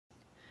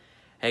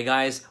Hey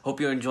guys, hope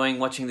you're enjoying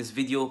watching this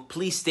video.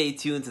 Please stay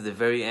tuned to the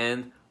very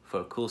end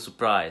for a cool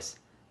surprise.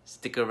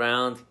 Stick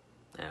around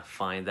and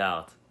find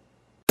out.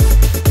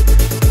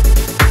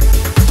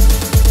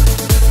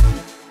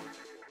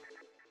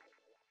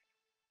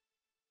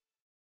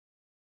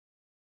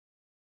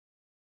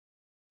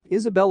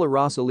 Isabella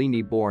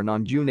Rossellini, born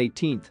on June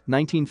 18,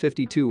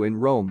 1952 in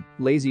Rome,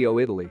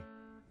 Lazio, Italy.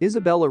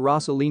 Isabella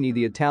Rossellini,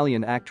 the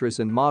Italian actress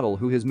and model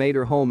who has made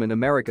her home in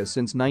America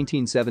since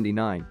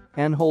 1979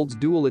 and holds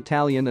dual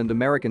Italian and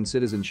American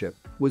citizenship,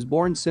 was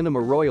born cinema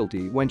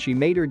royalty when she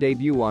made her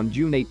debut on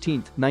June 18,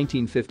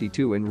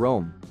 1952 in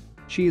Rome.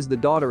 She is the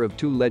daughter of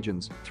two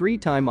legends,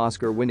 three-time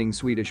Oscar-winning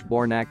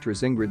Swedish-born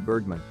actress Ingrid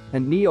Bergman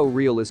and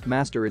neo-realist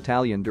master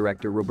Italian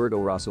director Roberto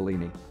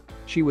Rossellini.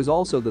 She was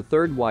also the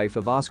third wife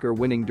of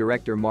Oscar-winning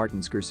director Martin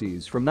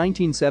Scorsese from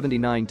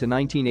 1979 to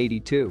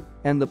 1982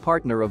 and the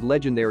partner of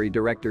legendary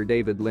director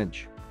David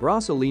Lynch.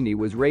 Rossellini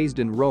was raised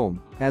in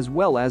Rome, as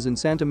well as in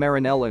Santa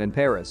Marinella in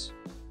Paris.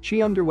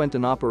 She underwent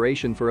an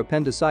operation for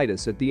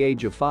appendicitis at the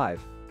age of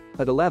 5.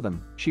 At 11,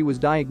 she was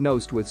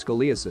diagnosed with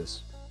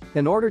scoliosis.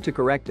 In order to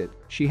correct it,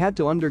 she had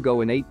to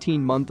undergo an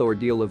 18-month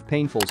ordeal of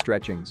painful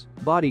stretchings,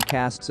 body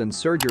casts and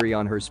surgery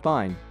on her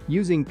spine,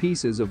 using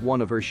pieces of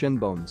one of her shin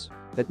bones.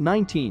 At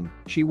 19,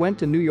 she went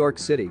to New York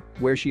City,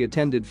 where she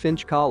attended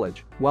Finch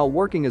College, while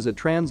working as a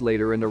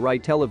translator and a Rai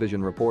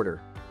television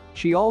reporter.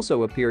 She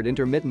also appeared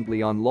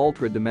intermittently on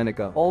L'Altra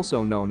Domenica,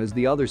 also known as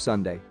The Other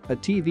Sunday, a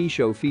TV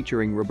show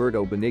featuring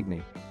Roberto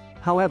Benigni.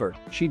 However,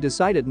 she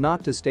decided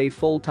not to stay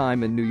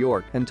full-time in New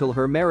York until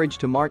her marriage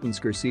to Martin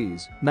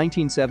Scorsese,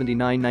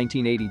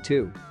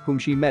 1979-1982, whom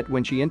she met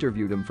when she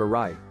interviewed him for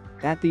Rai.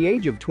 At the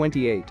age of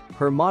 28,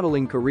 her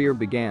modeling career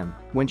began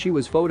when she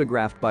was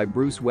photographed by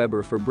Bruce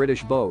Weber for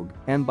British Vogue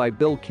and by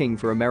Bill King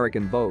for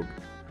American Vogue.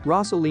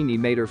 Rossellini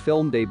made her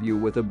film debut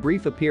with a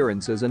brief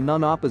appearance as a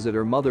nun opposite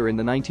her mother in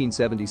the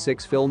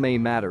 1976 film A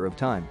Matter of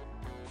Time.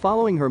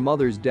 Following her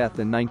mother's death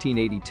in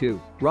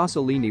 1982,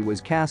 Rossellini was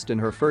cast in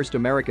her first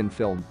American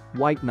film,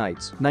 White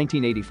Nights,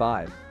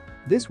 1985.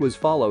 This was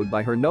followed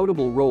by her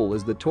notable role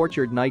as the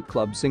tortured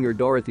nightclub singer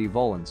Dorothy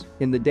Volans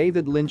in the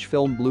David Lynch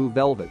film Blue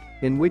Velvet,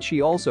 in which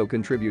she also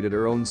contributed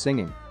her own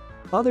singing.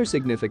 Other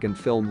significant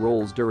film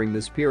roles during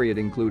this period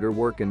include her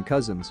work in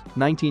Cousins,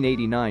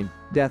 1989,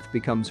 Death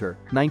Becomes Her,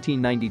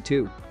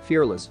 1992,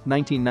 Fearless,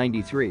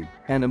 1993,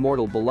 and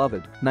Immortal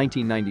Beloved,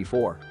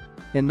 1994.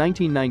 In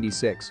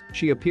 1996,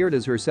 she appeared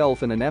as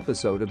herself in an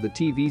episode of the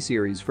TV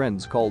series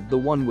Friends called The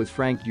One with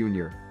Frank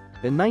Jr.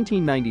 In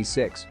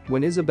 1996,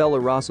 when Isabella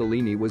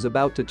Rossellini was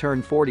about to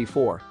turn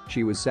 44,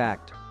 she was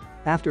sacked.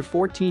 After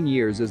 14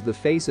 years as the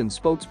face and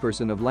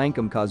spokesperson of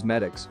Lancôme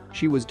Cosmetics,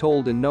 she was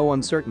told in no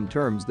uncertain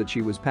terms that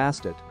she was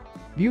past it.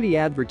 Beauty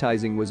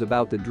advertising was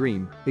about the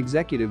dream,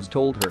 executives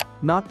told her,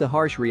 not the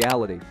harsh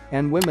reality,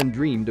 and women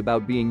dreamed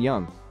about being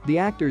young. The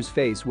actor's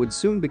face would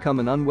soon become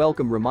an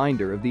unwelcome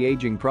reminder of the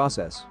aging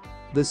process.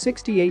 The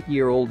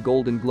 68-year-old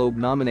Golden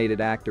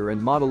Globe-nominated actor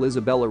and model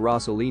Isabella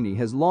Rossellini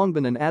has long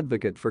been an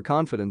advocate for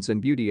confidence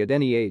and beauty at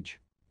any age.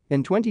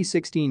 In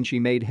 2016, she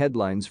made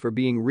headlines for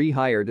being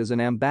rehired as an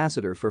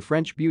ambassador for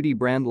French beauty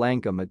brand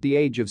Lancôme at the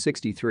age of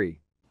 63.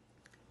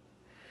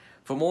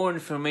 For more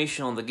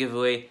information on the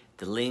giveaway,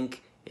 the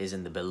link is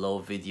in the below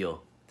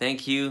video.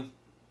 Thank you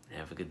and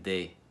have a good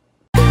day.